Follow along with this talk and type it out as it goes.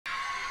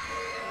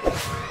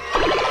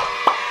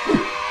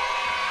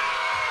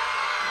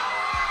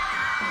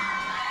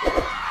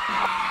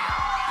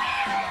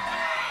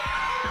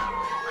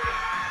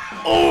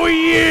Oh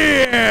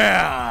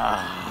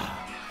yeah!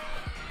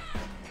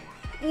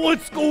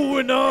 What's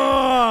going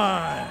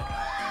on?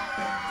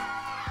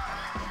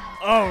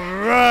 All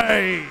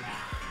right.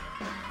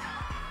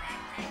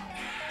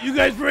 You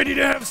guys ready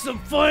to have some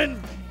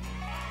fun?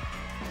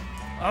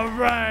 All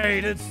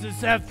right, let's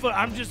just have fun.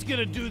 I'm just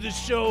gonna do the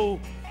show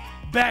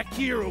back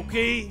here,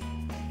 okay?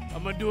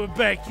 I'm gonna do it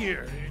back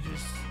here.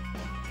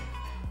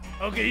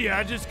 Okay, yeah,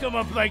 I just come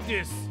up like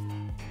this.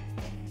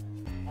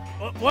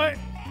 What?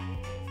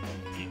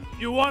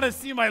 You want to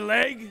see my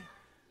leg?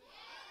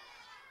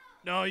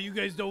 No, you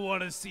guys don't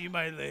want to see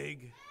my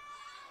leg.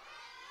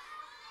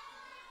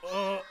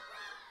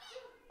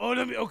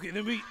 Let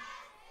me.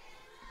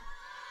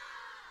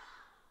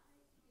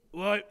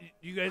 What?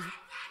 You guys.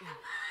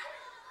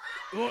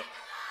 What?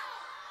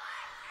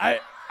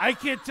 I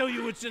can't tell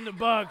you what's in the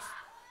box.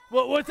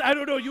 What's I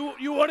don't know.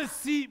 You want to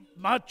see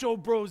Macho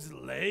Bro's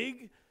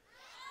leg?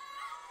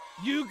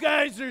 You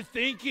guys are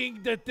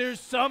thinking that there's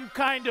some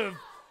kind of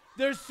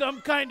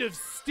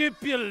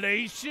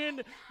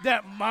stipulation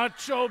that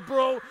Macho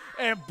Bro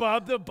and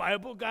Bob the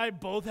Bible Guy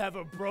both have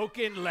a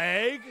broken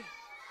leg?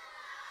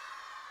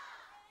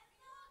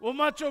 Well,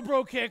 Macho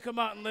Bro can't come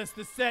out unless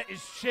the set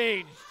is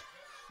changed.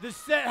 The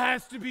set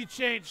has to be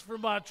changed for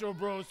Macho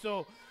Bro,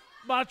 so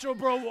Macho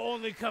Bro will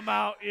only come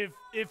out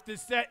if the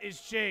set is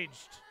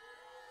changed.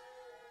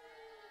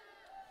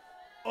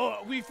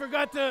 Oh, we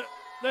forgot to,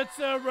 let's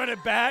run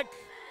it back.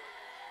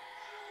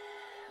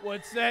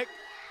 1 sec.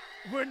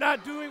 We're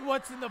not doing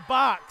what's in the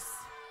box.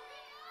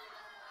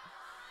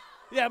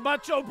 Yeah,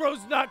 Macho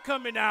Bro's not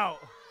coming out.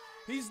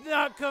 He's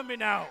not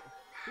coming out.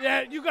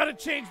 Yeah, you gotta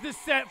change the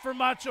set for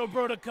Macho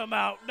Bro to come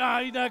out.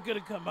 Nah, he's not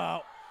gonna come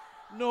out.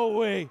 No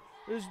way.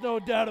 There's no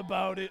doubt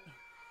about it.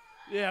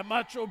 Yeah,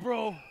 Macho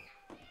Bro,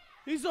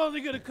 he's only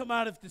gonna come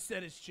out if the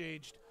set is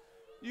changed.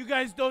 You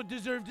guys don't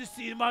deserve to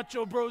see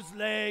Macho Bro's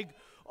leg.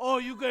 Oh,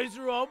 you guys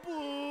are all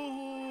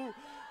boo,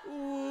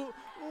 ooh,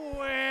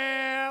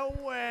 wah,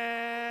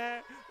 wah,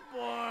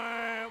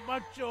 boy,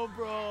 Macho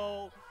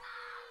Bro.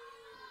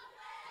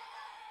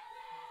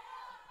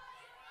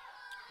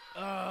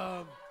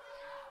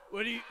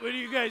 What are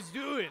you guys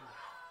doing?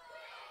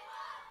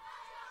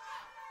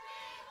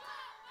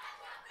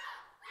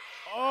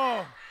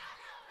 Oh.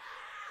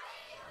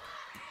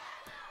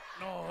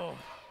 No.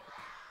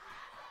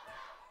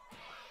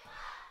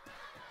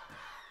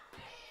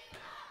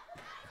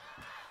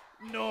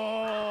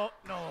 No.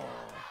 No.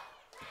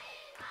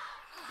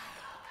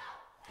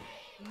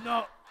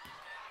 No.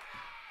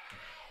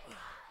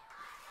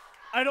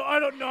 I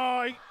don't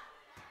know.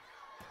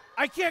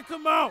 I can't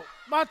come out.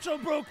 Macho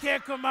Bro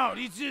can't come out.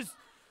 He's just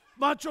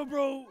Macho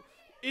Bro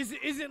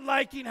isn't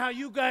liking how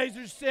you guys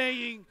are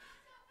saying.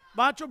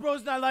 Macho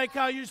Bro's not like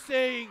how you're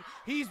saying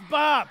he's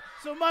Bob.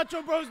 So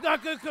Macho Bro's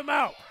not gonna come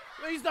out.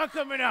 He's not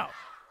coming out.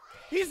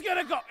 He's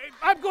gonna go.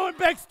 I'm going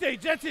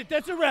backstage. That's it.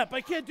 That's a wrap.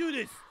 I can't do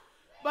this.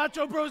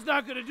 Macho Bro's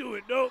not gonna do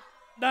it. Nope.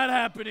 Not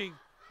happening.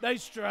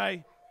 Nice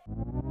try.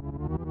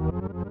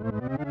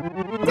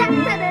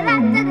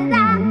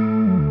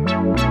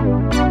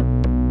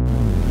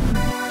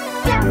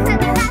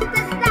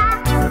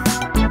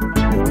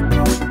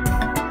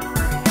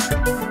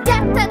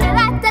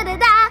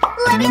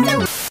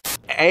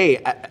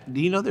 Hey,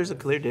 do you know there's a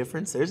clear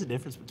difference? There's a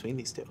difference between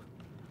these two.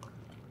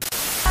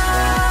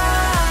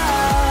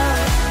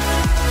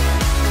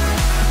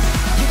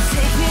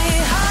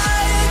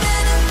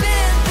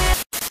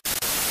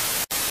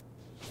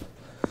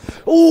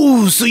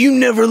 Oh, so you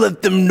never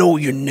let them know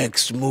your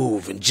next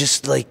move. And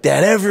just like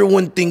that,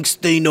 everyone thinks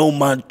they know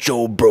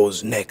Macho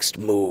Bro's next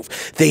move.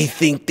 They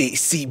think they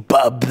see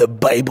Bob the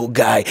Bible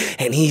Guy,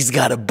 and he's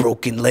got a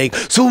broken leg.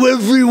 So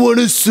everyone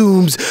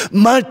assumes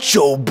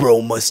Macho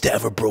Bro must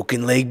have a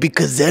broken leg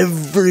because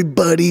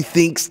everybody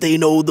thinks they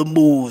know the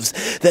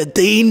moves that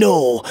they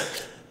know.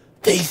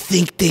 They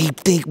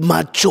think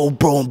Macho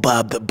Bro and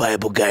Bob the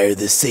Bible Guy are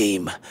the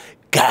same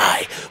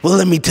guy. Well,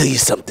 let me tell you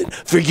something.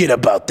 Forget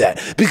about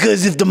that.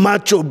 Because if the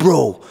Macho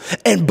Bro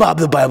and Bob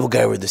the Bible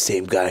Guy were the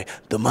same guy,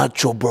 the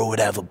Macho Bro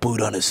would have a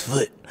boot on his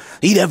foot.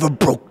 He'd have a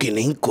broken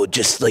ankle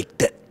just like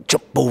that.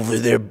 Jump over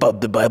there, Bob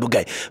the Bible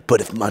Guy.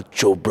 But if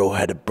Macho Bro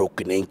had a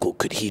broken ankle,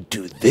 could he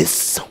do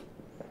this?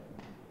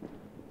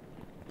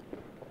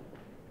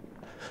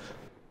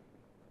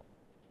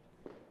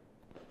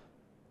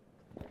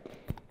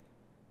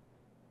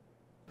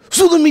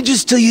 So let me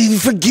just tell you,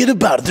 forget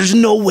about it. There's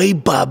no way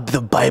Bob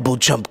the Bible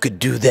Chump could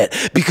do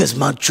that because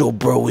Macho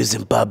Bro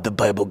isn't Bob the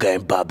Bible Guy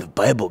and Bob the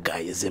Bible Guy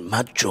isn't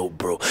Macho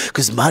Bro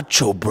because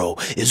Macho Bro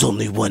is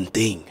only one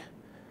thing.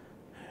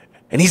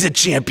 And he's a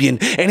champion,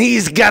 and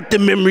he's got the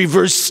memory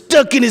verse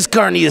stuck in his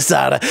carne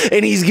asada,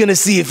 and he's gonna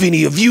see if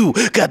any of you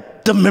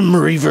got the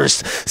memory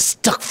verse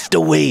stuffed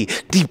away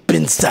deep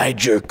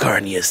inside your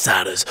carne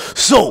asadas.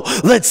 So,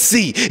 let's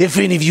see if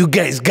any of you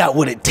guys got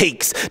what it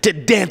takes to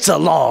dance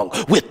along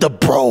with the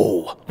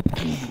bro.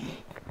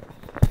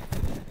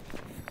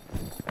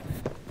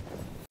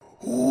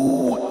 Ooh.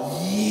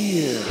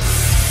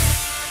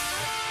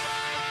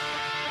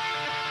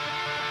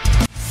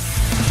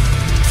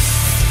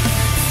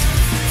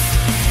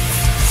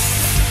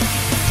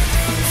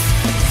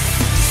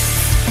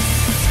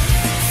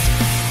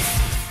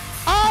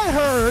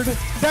 heard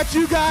that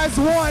you guys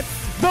want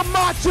the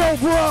Macho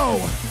Bro.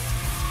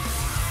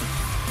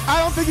 I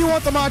don't think you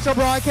want the Macho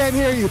Bro. I can't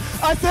hear you.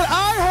 I said,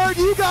 I heard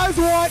you guys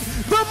want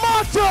the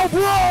Macho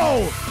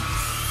Bro.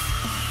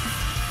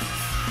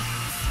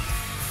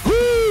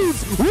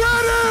 Who's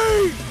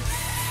ready?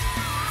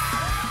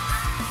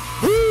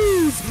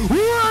 Who's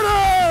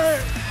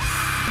ready?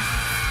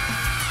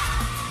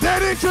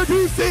 Then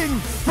introducing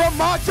from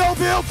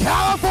Machoville,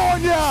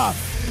 California,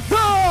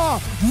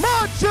 the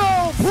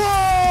Macho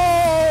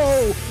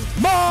Bro.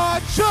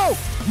 Macho,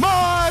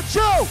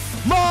 Macho,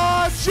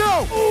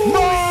 Macho, Ooh,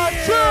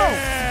 Macho.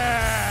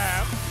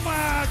 Yeah.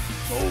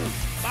 Macho,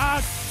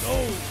 Macho.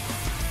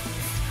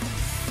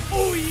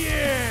 Oh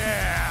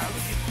yeah,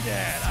 look at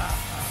that.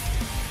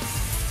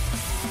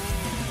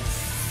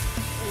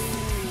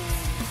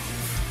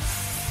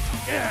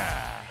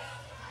 Yeah,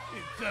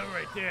 it's that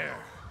right there.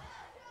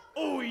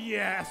 Oh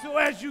yeah, so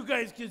as you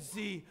guys can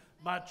see,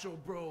 Macho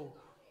Bro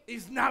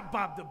is not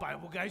Bob the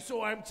Bible guy,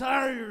 so I'm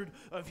tired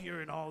of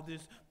hearing all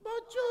this.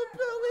 Macho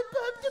Bro and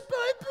Bob the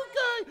Bible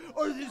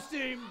guy are the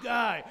same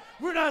guy.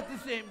 We're not the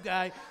same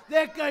guy.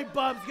 That guy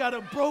Bob's got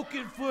a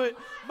broken foot.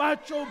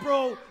 Macho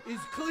Bro is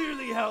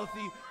clearly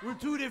healthy. We're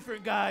two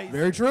different guys.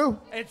 Very true.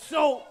 And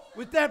so,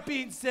 with that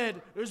being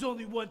said, there's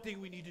only one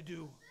thing we need to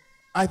do.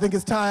 I think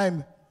it's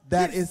time.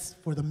 That is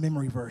for the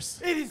memory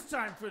verse. It is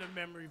time for the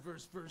memory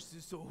verse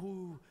versus.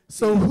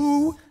 So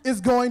who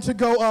is going to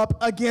go up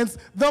against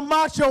the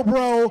Macho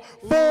Bro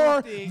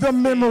for the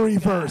memory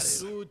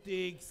verse? Who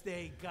thinks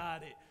they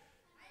got it?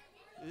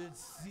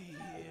 Let's see.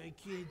 I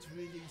can't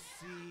really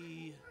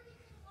see.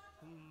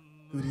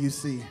 Who do you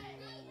see?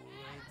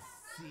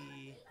 Let's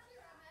see.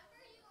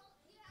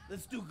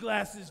 Let's do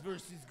glasses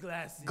versus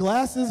glasses.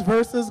 Glasses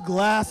versus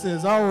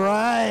glasses. All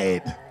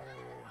right.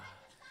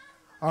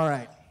 All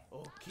right.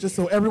 Okay. Just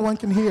so everyone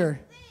can hear.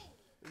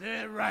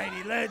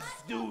 Alrighty, let's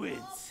do it.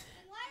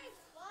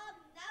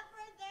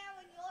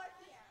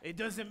 It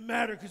doesn't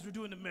matter because we're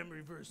doing the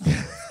memory verse. So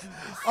let's do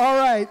this. All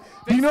right.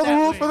 Do you know the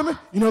rules way. for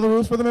you know the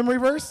rules for the memory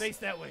verse? Face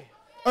that way.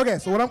 Okay,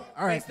 so all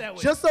right. Face that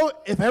way. Just so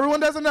if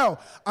everyone doesn't know,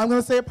 I'm going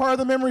to say a part of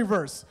the memory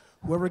verse.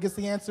 Whoever gets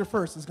the answer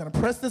first is going to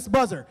press this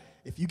buzzer.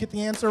 If you get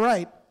the answer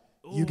right,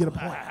 you get a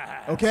point.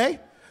 Okay?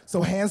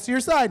 So hands to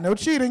your side. No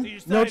cheating. To your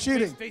side, no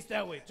cheating. Face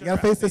that way. You got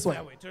to face this way.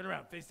 That way. Turn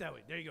around. Face that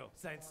way. There you go.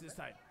 Sides to the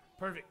side.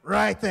 Perfect.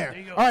 Right there. There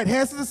you go. All right,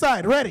 hands to the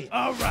side. Ready.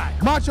 All right.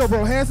 Macho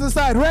Bro, hands to the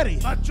side. Ready.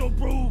 Macho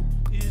Bro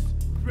is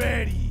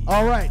ready.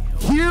 All right,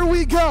 here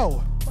we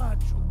go.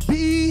 Macho.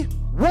 Be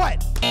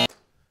what?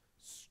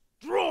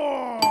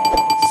 Strong.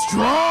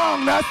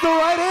 Strong. That's the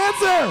right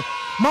answer.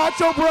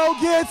 Macho Bro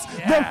gets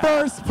the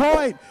first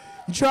point.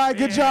 You tried.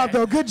 Good job,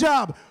 though. Good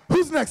job.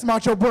 Who's next,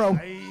 Macho Bro?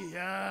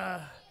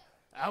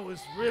 I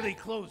was really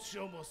close. She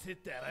almost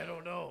hit that. I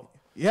don't know.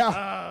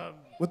 Yeah.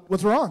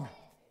 What's wrong?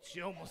 She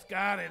almost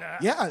got it.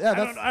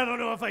 That's... I don't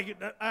know if I could.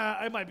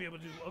 I might be able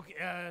to do. Okay.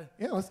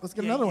 Yeah, let's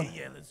get another one.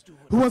 Yeah, let's do it.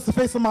 Who wants to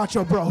face the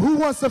Macho Bro? Who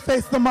wants to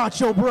face the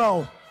Macho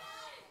Bro?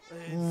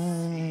 Let's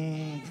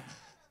see.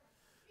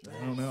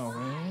 I don't know.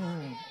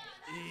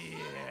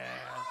 Yeah.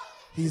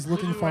 He's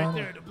looking for right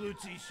there, the blue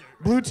T-shirt.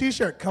 Blue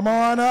T-shirt. Come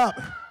on up.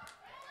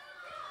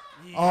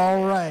 Yeah.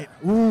 All right.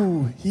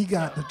 Ooh, he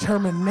got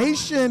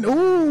determination.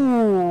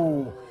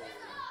 Ooh.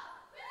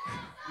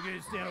 You're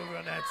gonna stand over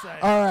on that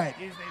side. All right.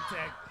 Get his name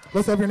tag.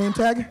 Let's have your name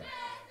tag.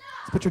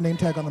 Let's put your name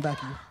tag on the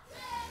back of you.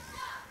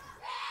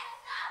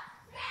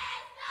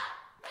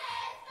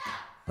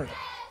 Perfect.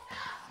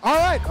 All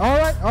right.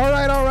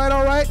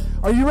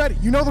 Are you ready?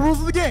 You know the rules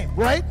of the game,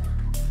 right?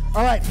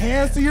 All right,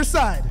 hands to your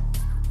side.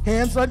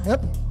 Hands right,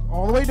 yep,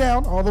 all the way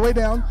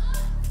down,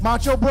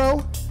 Macho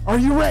Bro, are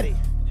you ready?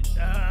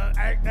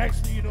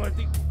 Actually, I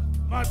think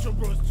Macho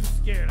Bro's too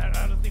scared.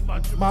 I don't think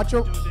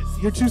Macho can do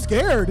this. You're too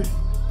scared.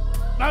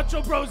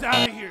 Macho Bro's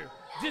out of here.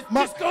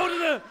 Just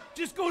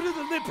go to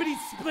the Lickety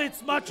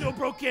splits. Macho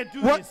Bro can't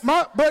do this.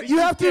 But you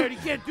have to. He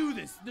can't do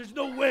this. There's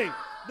no way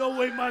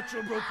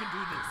Macho Bro can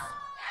do this.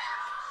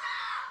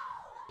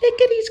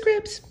 Lickety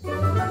scripts.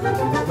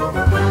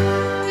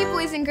 Hey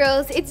boys and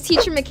girls, it's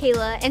Teacher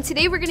Michaela, and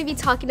today we're going to be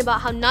talking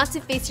about how not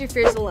to face your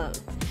fears alone.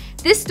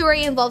 This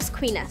story involves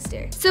Queen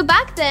Esther. So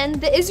back then,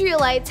 the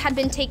Israelites had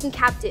been taken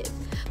captive,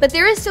 but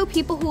there are still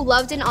people who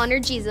loved and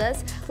honored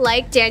Jesus,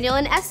 like Daniel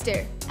and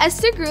Esther.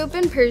 Esther grew up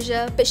in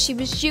Persia, but she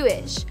was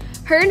Jewish.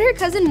 Her and her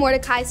cousin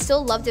Mordecai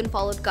still loved and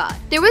followed God.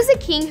 There was a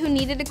king who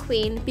needed a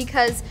queen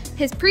because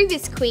his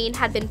previous queen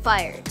had been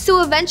fired.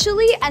 So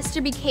eventually,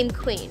 Esther became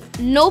queen.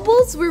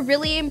 Nobles were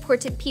really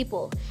important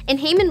people, and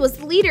Haman was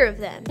the leader of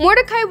them.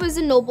 Mordecai was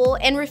a noble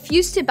and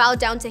refused to bow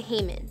down to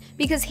Haman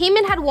because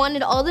Haman had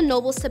wanted all the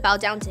nobles to bow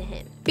down to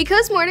him.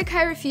 Because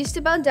Mordecai refused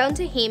to bow down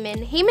to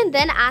Haman, Haman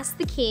then asked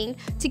the king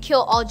to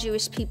kill all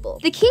Jewish people.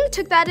 The king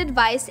took that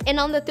advice, and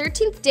on the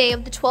 13th day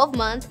of the 12th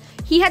month,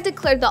 he had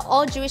declared that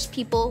all Jewish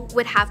people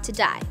would have to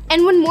die.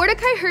 And when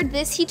Mordecai heard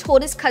this, he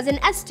told his cousin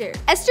Esther.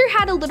 Esther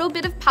had a little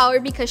bit of power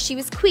because she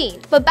was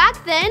queen. But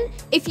back then,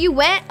 if you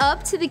went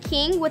up to the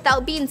king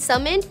without being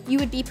summoned, you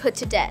would be put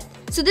to death.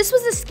 So this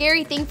was a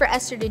scary thing for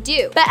Esther to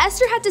do. But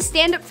Esther had to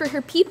stand up for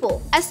her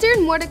people. Esther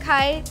and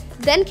Mordecai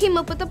then came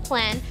up with a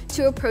plan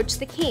to approach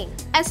the king.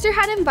 Esther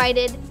had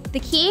invited the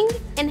king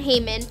and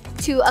Haman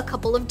to a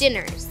couple of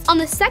dinners. On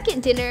the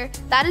second dinner,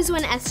 that is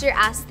when Esther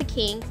asked the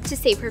king to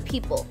save her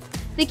people.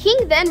 The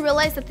king then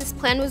realized that this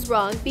plan was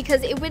wrong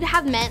because it would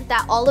have meant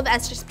that all of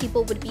Esther's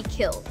people would be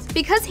killed.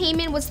 Because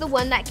Haman was the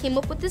one that came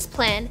up with this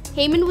plan,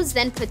 Haman was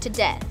then put to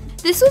death.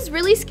 This was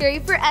really scary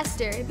for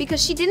Esther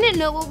because she didn't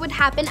know what would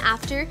happen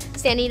after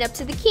standing up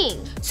to the king.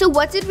 So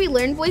what did we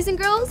learn, boys and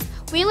girls?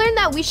 We learned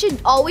that we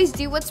should always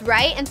do what's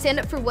right and stand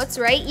up for what's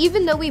right,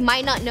 even though we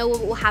might not know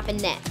what will happen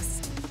next.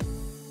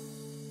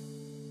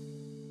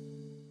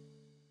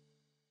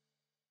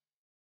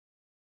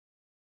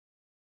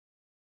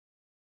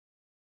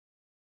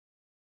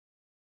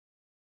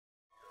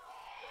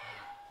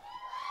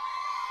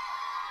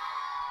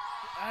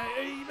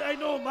 I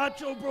know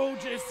Macho Bro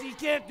he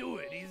can't do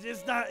it. He's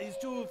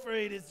too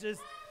afraid. It's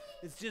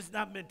just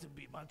not meant to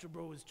be. Macho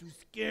Bro is too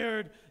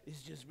scared.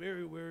 It's just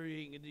very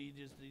worrying, and he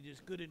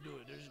just couldn't do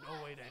it. There's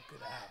no way that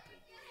could happen.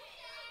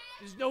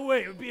 There's no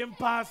way. It would be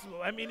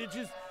impossible. I mean,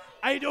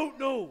 I don't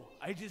know.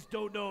 I just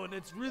don't know, and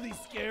it's really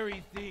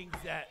scary things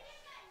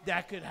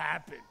that could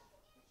happen.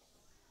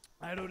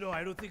 I don't know.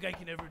 I don't think I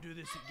can ever do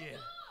this again.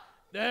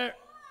 There.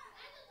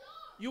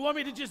 You want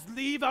me to just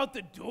leave out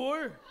the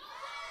door?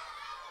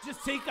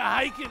 Just take a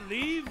hike and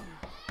leave?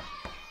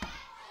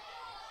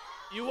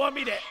 You want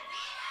me to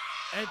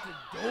at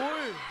the door?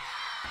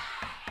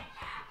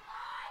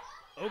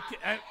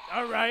 Okay,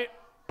 all right.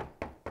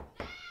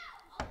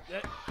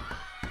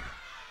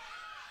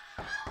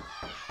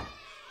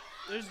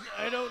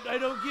 I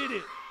don't get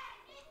it.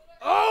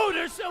 Oh,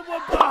 there's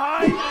someone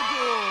behind the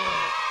door.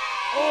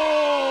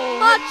 Oh,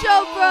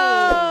 Macho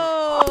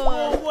Bro!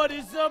 Oh, what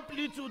is up,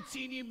 little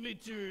teeny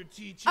mitter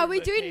teacher? Are we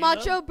doing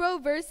Macho Bro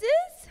versus?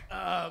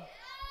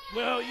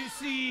 Well, you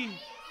see,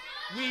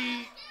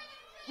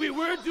 we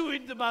were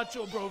doing the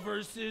Macho Bro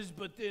verses,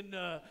 but then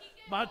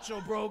Macho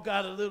Bro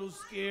got a little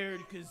scared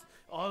because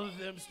all of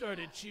them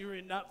started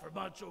cheering not for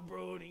Macho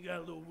Bro, and he got a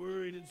little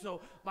worried, and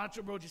so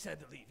Macho Bro just had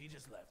to leave. He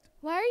just left.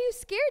 Why are you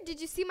scared?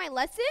 Did you see my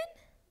lesson?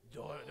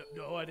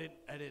 No, I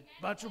didn't.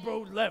 Macho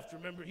Bro left.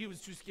 Remember, he was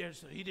too scared,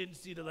 so he didn't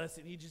see the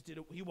lesson. He just did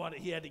it.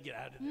 He had to get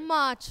out of there.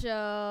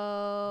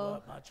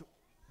 Macho. What,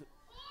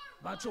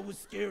 Macho was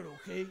scared,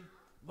 okay?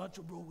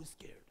 Macho Bro was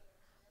scared.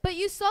 But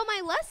you saw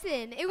my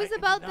lesson. It was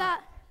about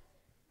that.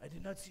 I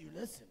did not see your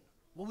lesson.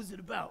 What was it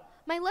about?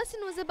 My lesson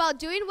was about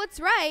doing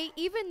what's right,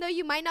 even though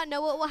you might not know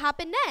what will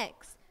happen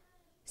next.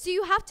 So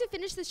you have to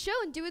finish the show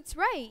and do what's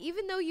right,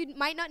 even though you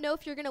might not know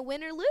if you're going to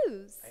win or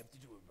lose. I have to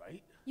do it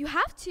right? You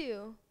have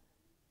to.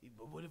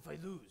 But what if I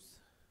lose?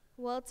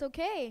 Well, it's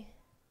okay.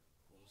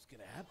 What's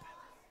going to happen?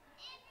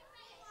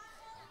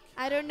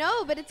 I don't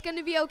know, but it's going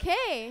to be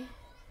okay.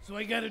 So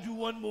I got to do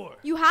one more.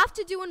 You have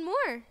to do one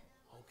more.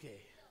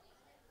 Okay.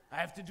 I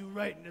have to do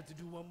right and have to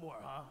do one more,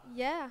 huh?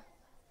 Yeah.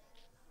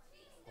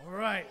 All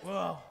right,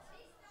 well,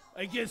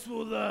 I guess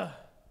we'll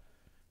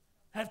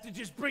have to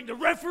just bring the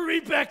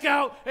referee back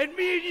out, and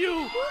me and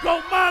you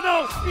go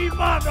mano a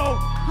mano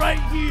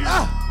right here.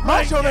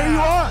 Macho, right there you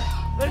are.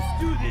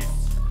 Let's do this.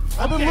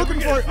 I've been looking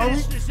for it.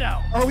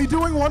 Are we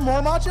doing one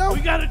more, Macho?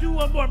 We gotta do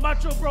one more.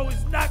 Macho Bro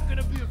is not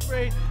gonna be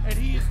afraid, and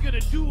he is gonna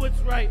do what's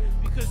right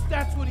because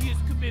that's what he is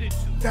committed to.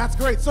 That's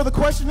great. So the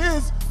question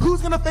is,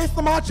 who's gonna face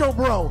the Macho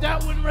Bro?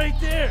 That one right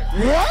there.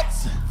 What?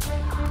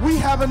 We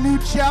have a new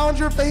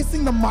challenger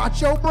facing the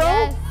Macho Bro?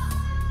 Yes.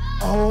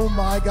 Oh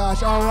my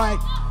gosh. All right.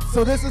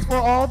 So this is for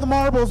all the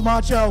marbles,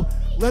 Macho.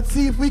 Let's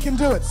see if we can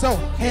do it. So,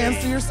 hands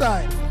to your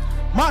side.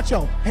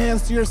 Macho,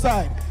 hands to your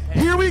side.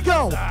 Here we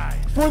go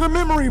for the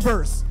memory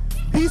verse.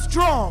 Be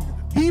strong,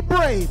 be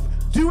brave,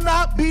 do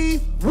not be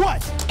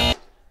what?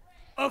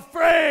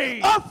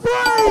 Afraid!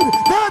 Afraid!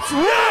 That's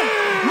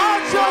right!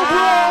 Macho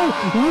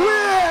Bro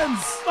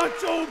wins!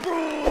 Macho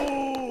Bro!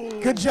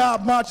 Good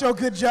job, Macho,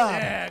 good job.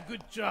 Yeah,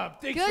 good job.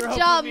 Thanks Good for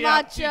helping job, me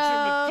out,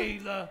 Macho.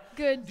 Teacher Michaela.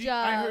 Good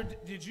job. I heard,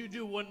 did you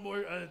do one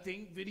more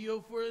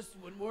video for us?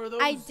 One more of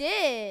those? I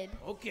did.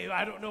 Okay,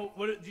 I don't know.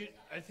 What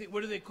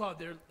are they called?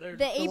 They're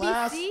The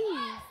last-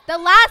 ABCs. The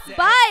last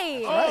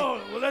bite.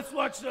 Oh, well, let's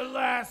watch the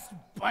last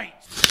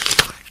bite.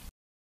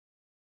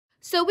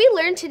 So we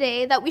learned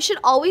today that we should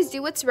always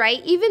do what's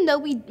right even though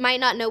we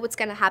might not know what's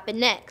going to happen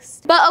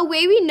next. But a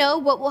way we know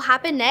what will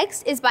happen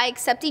next is by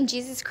accepting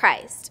Jesus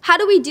Christ. How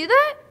do we do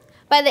that?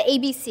 By the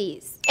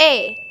ABCs.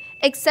 A.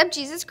 Accept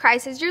Jesus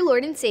Christ as your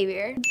Lord and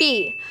Savior.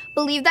 B.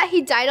 Believe that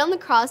He died on the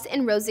cross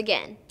and rose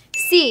again.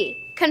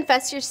 C.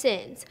 Confess your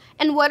sins.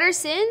 And what are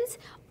sins?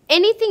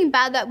 Anything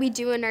bad that we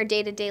do in our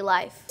day-to-day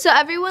life. So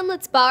everyone,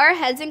 let's bow our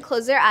heads and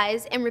close our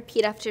eyes and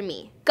repeat after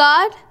me.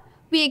 God,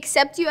 We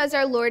accept you as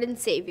our Lord and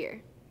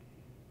Savior.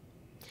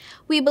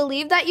 We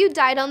believe that you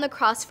died on the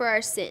cross for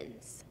our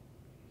sins.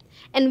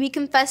 And we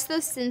confess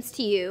those sins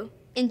to you.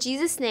 In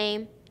Jesus'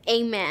 name,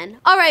 amen.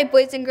 All right,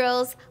 boys and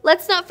girls,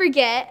 let's not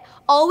forget,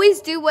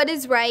 always do what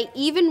is right,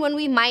 even when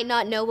we might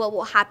not know what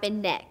will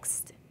happen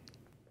next.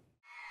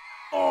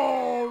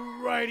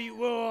 Alrighty,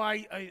 well,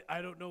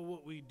 I don't know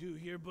what we do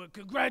here, but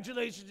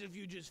congratulations if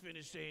you just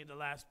finished saying the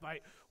last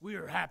bite. We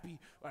are happy.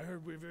 I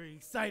heard we're very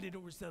excited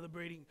and we're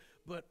celebrating,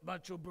 but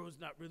Macho Bro's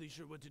not really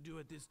sure what to do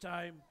at this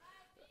time.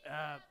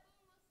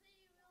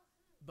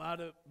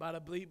 Bada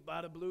bleep,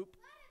 bada bloop.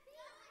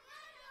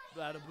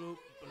 Bada bloop.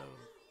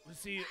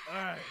 Let's see. All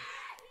right.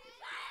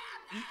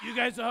 You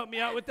guys will help me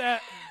out with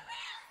that?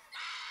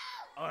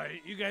 All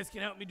right, you guys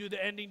can help me do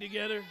the ending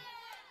together?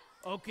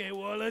 Okay,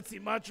 well, let's see.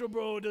 Macho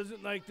Bro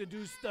doesn't like to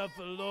do stuff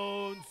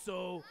alone,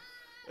 so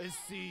let's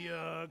see.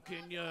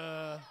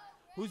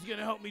 Who's going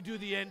to help me do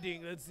the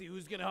ending? Let's see.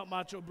 Who's going to help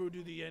Macho Bro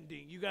do the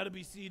ending? You got to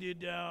be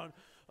seated down.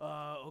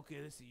 Okay,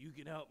 let's see. You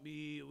can help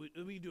me.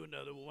 Let me do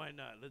another one. Why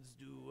not? Let's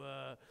do,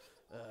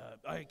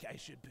 I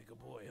should pick a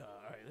boy, huh?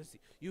 All right, let's see.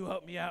 You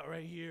help me out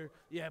right here.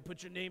 Yeah,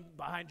 put your name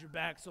behind your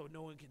back so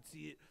no one can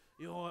see it.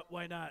 You know what?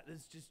 Why not?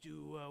 Let's just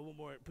do one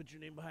more. Put your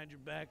name behind your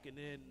back, and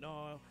then,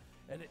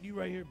 and then you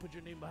right here, put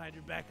your name behind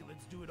your back, and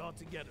let's do it all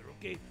together,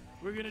 okay?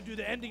 We're going to do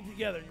the ending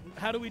together.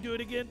 How do we do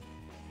it again?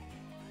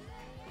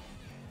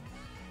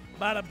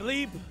 Bada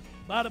bleep,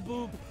 bada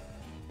boop.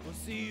 We'll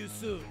see you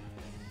soon.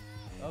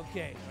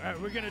 Okay, all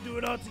right, we're going to do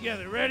it all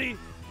together. Ready?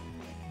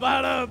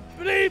 Bada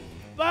bleep,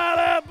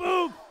 bada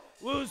boop.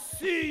 We'll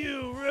see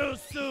you real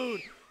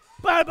soon.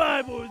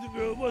 Bye-bye, boys and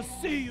girls. We'll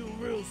see you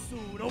real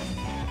soon. Oh.